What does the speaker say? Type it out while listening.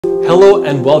Hello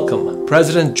and welcome.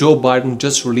 President Joe Biden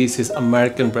just released his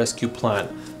American Rescue Plan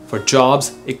for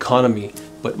jobs, economy,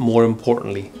 but more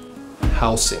importantly,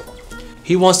 housing.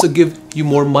 He wants to give you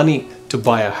more money to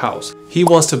buy a house. He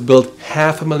wants to build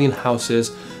 500,000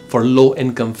 houses for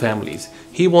low-income families.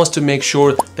 He wants to make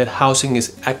sure that housing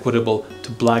is equitable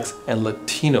to Blacks and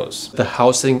Latinos. The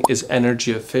housing is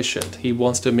energy efficient. He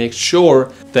wants to make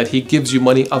sure that he gives you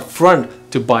money up front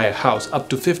to buy a house, up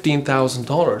to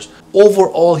 $15,000.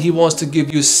 Overall, he wants to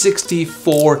give you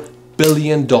 $64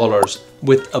 billion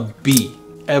with a B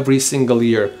every single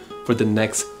year for the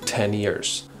next 10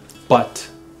 years. But,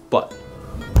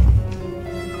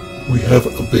 we have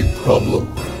a big problem.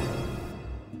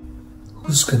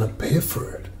 Who's gonna pay for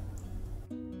it?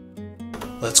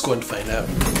 let's go and find out.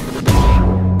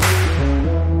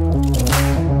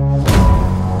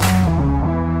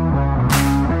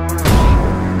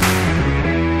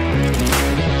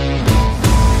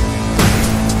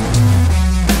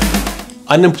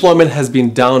 Unemployment has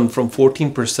been down from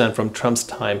 14% from Trump's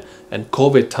time and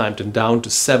COVID time to down to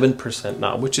 7%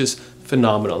 now, which is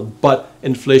phenomenal. But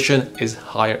inflation is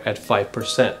higher at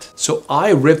 5%. So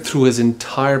I ripped through his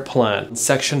entire plan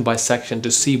section by section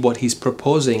to see what he's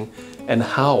proposing and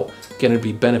how can it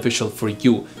be beneficial for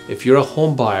you. If you're a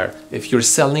home buyer, if you're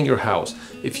selling your house,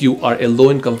 if you are a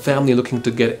low-income family looking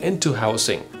to get into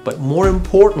housing. But more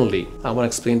importantly, I want to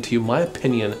explain to you my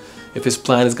opinion if his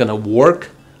plan is going to work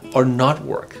or not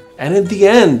work. And in the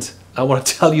end, I want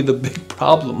to tell you the big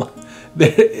problem.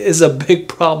 There is a big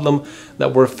problem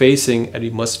that we're facing and we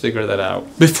must figure that out.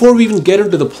 Before we even get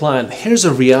into the plan, here's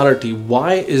a reality.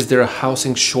 Why is there a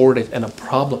housing shortage and a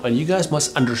problem? And you guys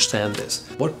must understand this.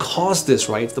 What caused this,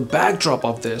 right? The backdrop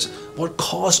of this, what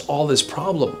caused all this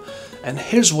problem? And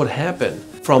here's what happened.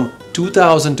 From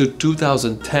 2000 to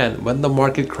 2010, when the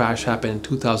market crash happened in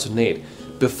 2008,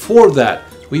 before that,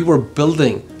 we were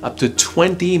building up to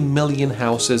 20 million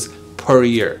houses per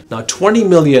year. Now 20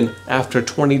 million after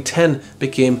 2010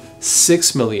 became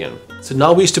 6 million. So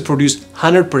now we used to produce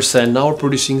 100%, now we're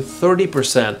producing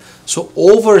 30%. So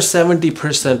over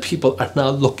 70% people are now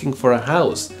looking for a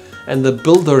house. And the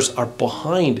builders are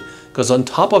behind because on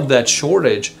top of that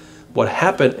shortage, what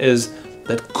happened is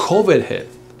that COVID hit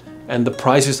and the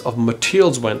prices of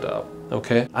materials went up,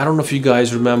 okay? I don't know if you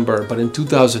guys remember, but in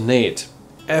 2008,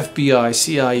 FBI,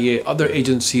 CIA, other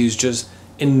agencies just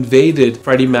invaded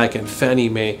Freddie Mac and Fannie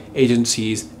Mae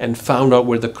agencies and found out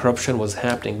where the corruption was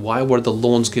happening. Why were the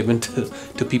loans given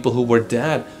to people who were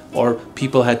dead or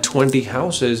people had 20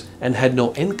 houses and had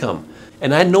no income?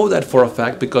 And I know that for a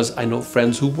fact because I know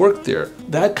friends who worked there.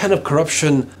 That kind of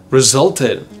corruption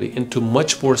resulted into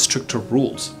much more stricter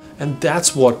rules. And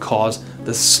that's what caused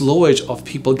the slowage of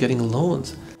people getting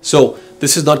loans. So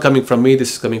this is not coming from me,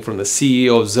 this is coming from the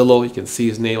CEO of Zillow. You can see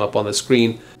his name up on the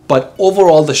screen. But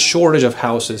overall, the shortage of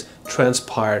houses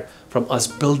transpired from us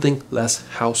building less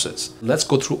houses. Let's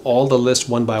go through all the list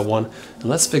one by one and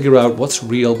let's figure out what's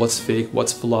real, what's fake,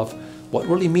 what's fluff, what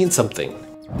really means something.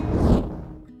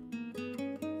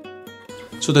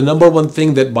 So the number one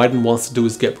thing that Biden wants to do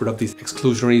is get rid of these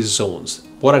exclusionary zones.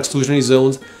 What are exclusionary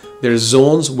zones? They're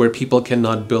zones where people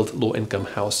cannot build low-income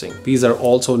housing. These are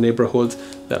also neighborhoods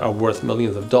that are worth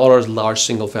millions of dollars, large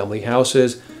single-family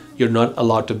houses. You're not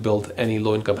allowed to build any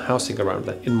low-income housing around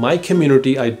that. In my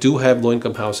community, I do have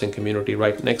low-income housing community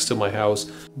right next to my house.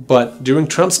 But during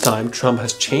Trump's time, Trump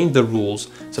has changed the rules.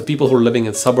 So people who are living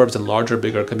in suburbs and larger,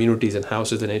 bigger communities and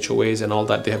houses and HOAs and all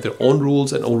that, they have their own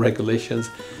rules and own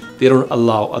regulations. They don't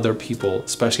allow other people,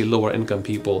 especially lower income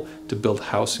people, to build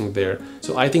housing there.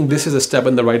 So I think this is a step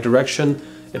in the right direction.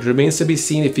 It remains to be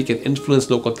seen if we can influence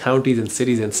local counties and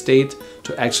cities and state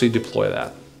to actually deploy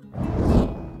that.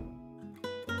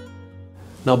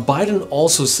 Now, Biden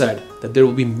also said that there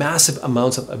will be massive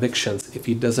amounts of evictions if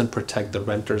he doesn't protect the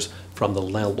renters from the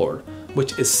landlord,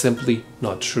 which is simply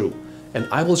not true. And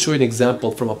I will show you an example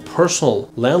from a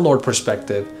personal landlord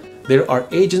perspective. There are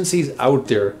agencies out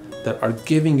there that are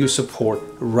giving you support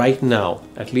right now,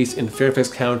 at least in Fairfax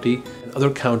County and other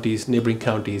counties, neighboring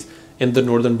counties in the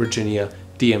Northern Virginia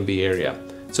DMV area.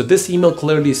 So this email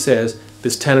clearly says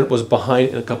this tenant was behind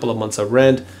in a couple of months of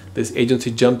rent. This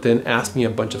agency jumped in, asked me a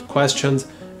bunch of questions,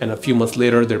 and a few months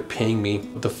later, they're paying me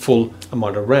the full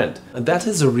amount of rent. And that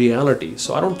is a reality.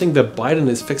 So I don't think that Biden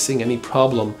is fixing any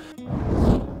problem.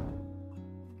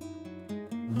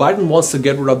 Biden wants to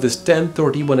get rid of this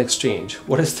 1031 exchange.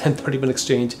 What is 1031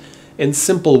 exchange? In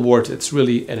simple words, it's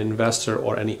really an investor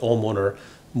or any homeowner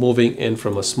moving in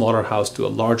from a smaller house to a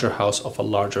larger house of a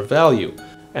larger value.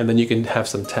 And then you can have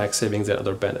some tax savings and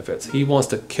other benefits. He wants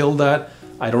to kill that.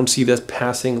 I don't see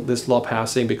this law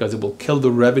passing because it will kill the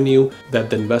revenue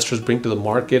that the investors bring to the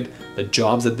market, the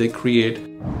jobs that they create.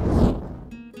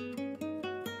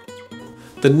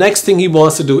 The next thing he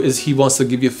wants to do is he wants to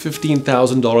give you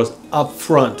 $15,000 up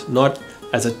front, not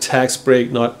as a tax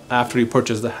break, not after you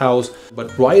purchase the house,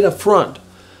 but right up front.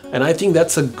 And I think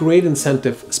that's a great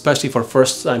incentive, especially for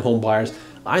first-time home buyers.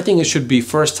 I think it should be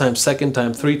first time, second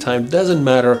time, third time, doesn't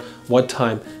matter what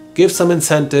time. Give some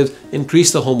incentives,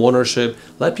 increase the home ownership,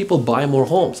 let people buy more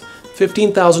homes.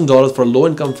 $15,000 for a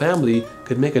low-income family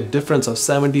could make a difference of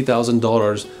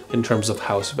 $70,000 in terms of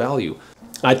house value.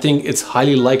 I think it's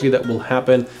highly likely that will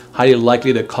happen, highly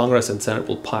likely that Congress and Senate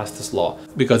will pass this law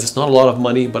because it's not a lot of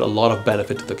money, but a lot of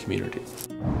benefit to the community.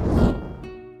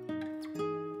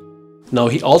 Now,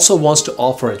 he also wants to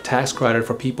offer a tax credit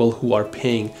for people who are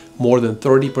paying more than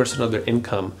 30% of their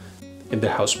income in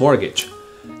their house mortgage.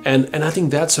 And I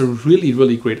think that's a really,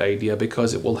 really great idea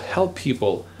because it will help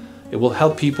people. It will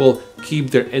help people keep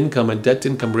their income and debt to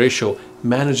income ratio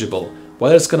manageable.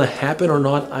 Whether it's going to happen or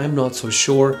not, I'm not so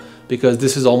sure, because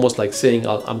this is almost like saying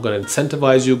I'm going to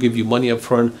incentivize you, give you money up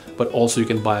front, but also you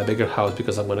can buy a bigger house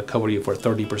because I'm going to cover you for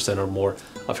 30% or more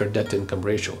of your debt to income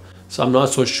ratio. So I'm not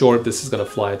so sure if this is going to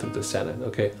fly through the Senate.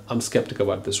 Okay, I'm skeptical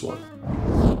about this one.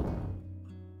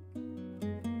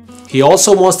 He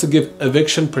also wants to give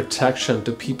eviction protection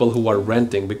to people who are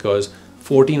renting because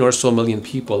 14 or so million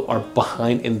people are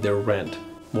behind in their rent.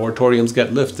 Moratoriums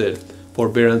get lifted,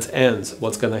 forbearance ends.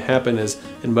 What's going to happen is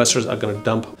investors are going to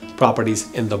dump properties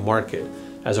in the market.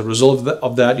 As a result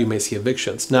of that, you may see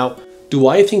evictions. Now, do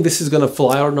I think this is going to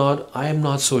fly or not? I am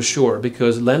not so sure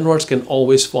because landlords can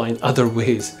always find other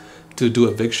ways to do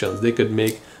evictions. They could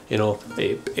make,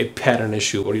 a pattern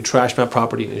issue, or you trash my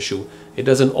property an issue. It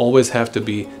doesn't always have to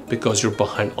be because you're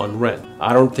behind on rent.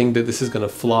 I don't think that this is going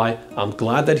to fly. I'm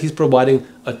glad that he's providing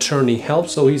attorney help,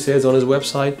 so he says on his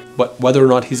website, but whether or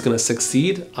not he's going to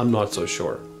succeed, I'm not so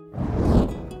sure.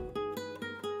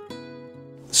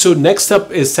 So next up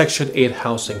is Section 8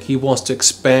 housing. He wants to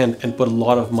expand and put a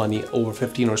lot of money, over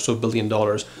 $15 or so billion,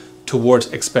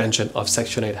 towards expansion of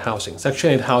Section 8 housing. Section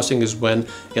 8 housing is when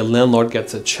a landlord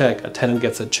gets a check, a tenant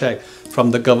gets a check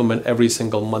from the government every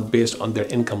single month based on their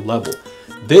income level.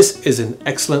 This is an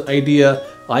excellent idea.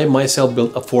 I myself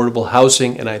built affordable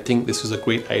housing, and I think this is a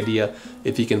great idea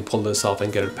if he can pull this off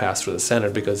and get it passed through the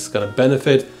Senate, because it's going to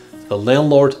benefit the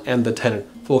landlord and the tenant.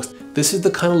 Folks, this is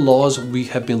the kind of laws we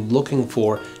have been looking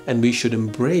for and we should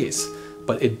embrace,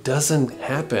 but it doesn't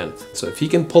happen. So if he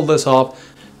can pull this off,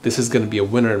 this is going to be a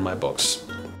winner in my books.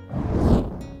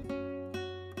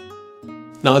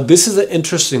 Now, this is an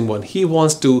interesting one. He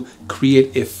wants to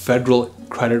create a federal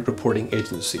credit reporting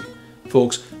agency.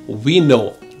 Folks, we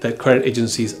know that credit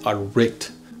agencies are rigged.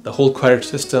 The whole credit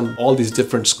system, all these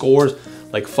different scores,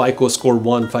 like FICO score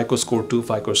 1, FICO score 2,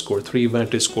 FICO score 3,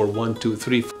 Vantage score 1, 2,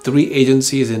 3. 3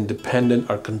 agencies independent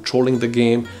are controlling the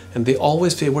game, and they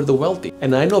always favor the wealthy.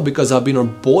 And I know because I've been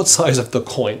on both sides of the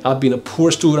coin. I've been a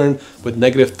poor student with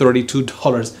negative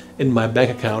 $32 in my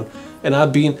bank account, and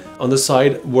I've been on the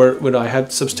side where I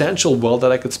had substantial wealth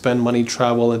that I could spend money,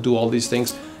 travel, and do all these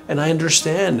things. And I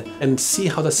understand and see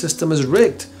how the system is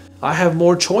rigged. I have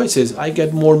more choices. I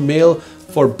get more mail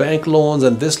for bank loans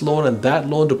and this loan and that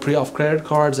loan to pay off credit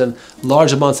cards and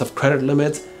large amounts of credit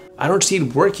limits. I don't see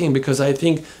it working because I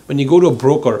think when you go to a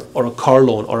broker or a car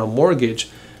loan or a mortgage,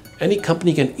 any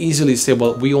company can easily say,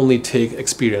 well, we only take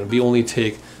Experian, we only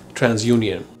take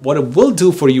TransUnion. What it will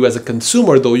do for you as a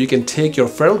consumer, though, you can take your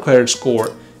federal credit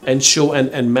score and show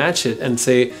and match it and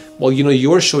say, well,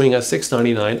 you're showing a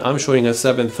 699, I'm showing a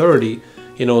 730,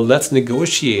 let's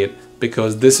negotiate,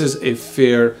 because this is a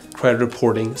fair credit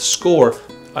reporting score.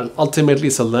 And ultimately,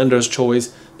 it's a lender's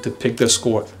choice to pick the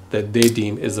score that they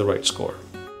deem is the right score.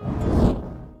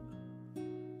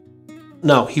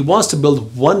 Now, he wants to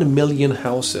build 1 million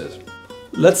houses.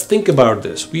 Let's think about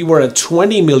this. We were at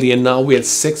 20 million, now we're at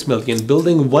 6 million.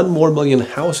 Building 1 more million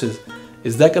houses,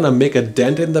 is that gonna make a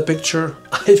dent in the picture?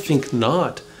 I think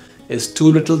not. It's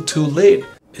too little too late.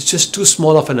 It's just too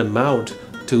small of an amount.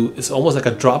 It's almost like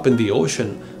a drop in the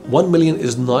ocean. 1 million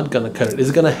is not gonna cut it. Is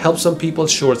it gonna help some people?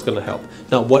 Sure, it's gonna help.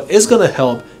 Now, what is gonna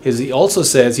help is he also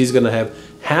says he's gonna have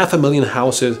 500,000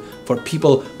 houses for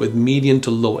people with median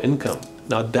to low income.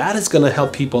 Now, that is gonna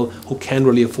help people who can't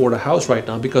really afford a house right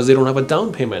now because they don't have a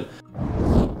down payment.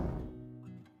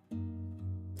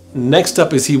 Next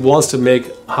up is he wants to make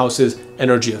houses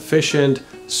energy efficient,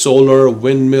 solar,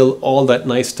 windmill, all that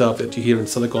nice stuff that you hear in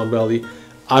Silicon Valley.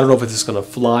 I don't know if it's going to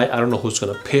fly. I don't know who's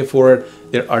going to pay for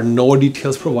it. There are no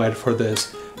details provided for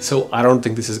this. So I don't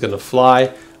think this is going to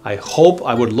fly. I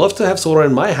would love to have solar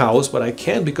in my house, but I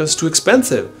can't because it's too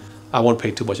expensive. I won't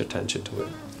pay too much attention to it.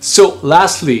 So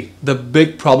lastly, the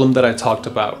big problem that I talked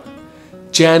about.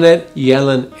 Janet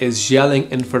Yellen is yelling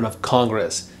in front of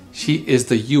Congress. She is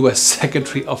the US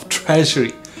Secretary of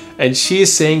Treasury. And she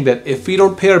is saying that if we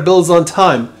don't pay our bills on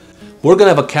time, we're going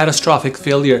to have a catastrophic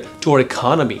failure to our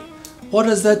economy. What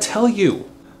does that tell you?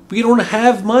 We don't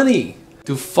have money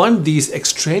to fund these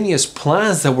extraneous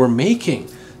plans that we're making.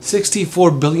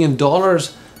 $64 billion.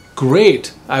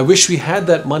 Great. I wish we had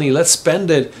that money. Let's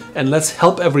spend it and let's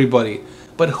help everybody.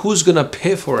 But who's going to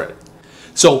pay for it?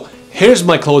 So here's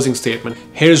my closing statement.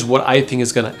 Here's what I think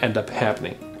is going to end up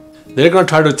happening. They're going to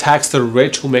try to tax the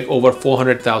rich who make over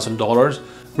 $400,000.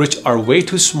 Rich are way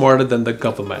too smarter than the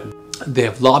government. They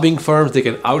have lobbying firms, they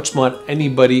can outsmart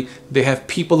anybody. They have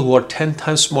people who are 10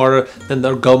 times smarter than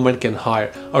our government can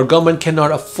hire. Our government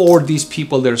cannot afford these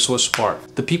people, they're so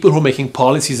smart. The people who are making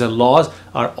policies and laws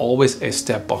are always a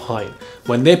step behind.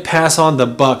 When they pass on the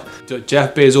buck to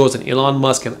Jeff Bezos and Elon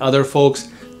Musk and other folks,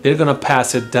 they're gonna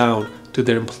pass it down to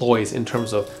their employees in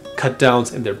terms of cut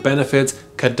downs in their benefits,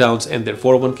 cut downs in their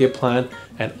 401k plan,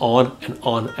 and on and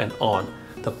on and on.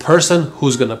 The person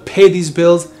who's gonna pay these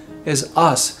bills is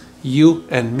us, you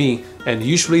and me, and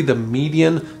usually the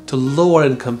median to lower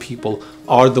income people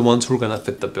are the ones who are gonna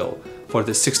fit the bill for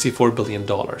the $64 billion.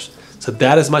 So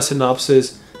that is my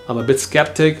synopsis. I'm a bit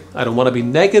skeptic. I don't wanna be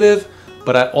negative,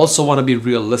 but I also wanna be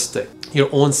realistic. Your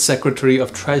own Secretary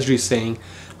of Treasury saying,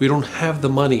 we don't have the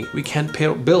money, we can't pay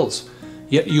our bills.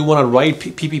 Yet you wanna write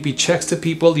PPP checks to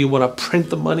people, you wanna print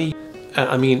the money.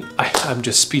 I mean, I'm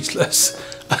just speechless.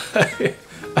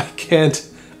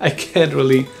 I can't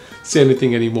really say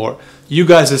anything anymore. You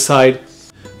guys decide.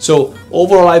 So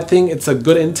overall, I think it's a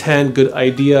good intent, good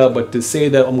idea, but to say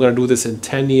that I'm gonna do this in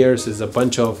 10 years is a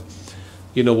bunch of,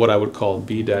 you know, what I would call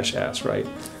B-ass, right?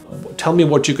 Tell me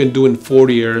what you can do in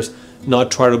 40 years, not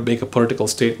try to make a political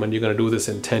statement. You're gonna do this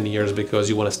in 10 years because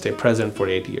you wanna stay president for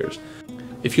 8 years.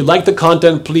 If you like the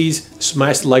content, please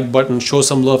smash the like button, show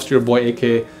some love to your boy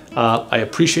AK. I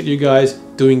appreciate you guys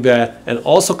doing that, and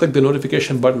also click the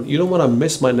notification button. You don't want to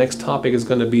miss my next topic. Is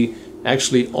going to be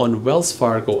actually on Wells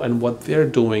Fargo and what they're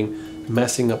doing,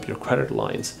 messing up your credit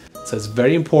lines. So it's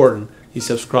very important you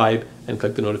subscribe and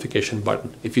click the notification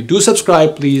button. If you do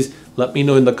subscribe, please let me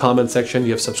know in the comment section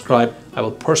you have subscribed. I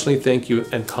will personally thank you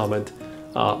and comment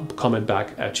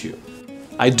back at you.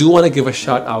 I do want to give a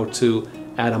shout out to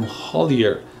Adam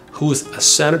Hollier, who's a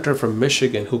senator from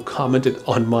Michigan, who commented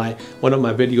on one of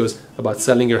my videos about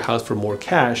selling your house for more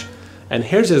cash. And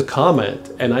here's his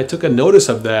comment, and I took a notice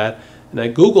of that, and I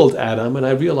googled Adam, and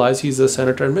I realized he's a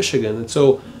senator in Michigan. And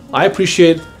so I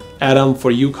appreciate Adam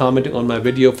for you commenting on my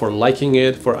video, for liking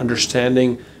it, for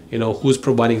understanding, you know, who's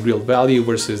providing real value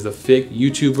versus the fake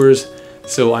YouTubers.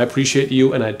 So I appreciate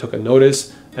you, and I took a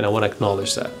notice, and I want to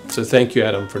acknowledge that. So thank you,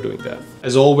 Adam, for doing that.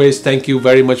 As always, thank you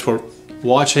very much for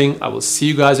watching. I will see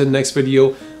you guys in the next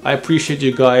video. I appreciate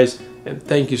you guys, and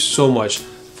thank you so much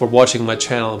for watching my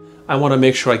channel. I want to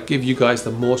make sure I give you guys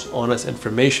the most honest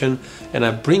information, and I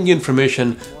bring you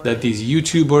information that these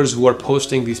YouTubers who are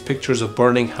posting these pictures of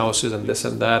burning houses and this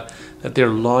and that they're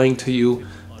lying to you.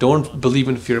 Don't believe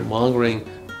in fear mongering.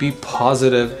 Be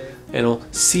positive, you know,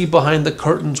 see behind the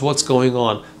curtains what's going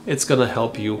on. It's gonna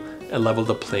help you and level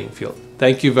the playing field.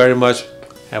 Thank you very much.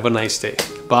 Have a nice day.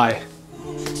 Bye.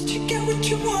 Did you get what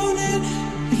you wanted?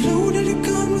 You loaded a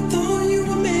gun with all you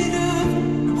were made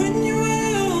of. When you were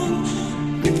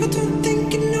young, people don't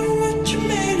think you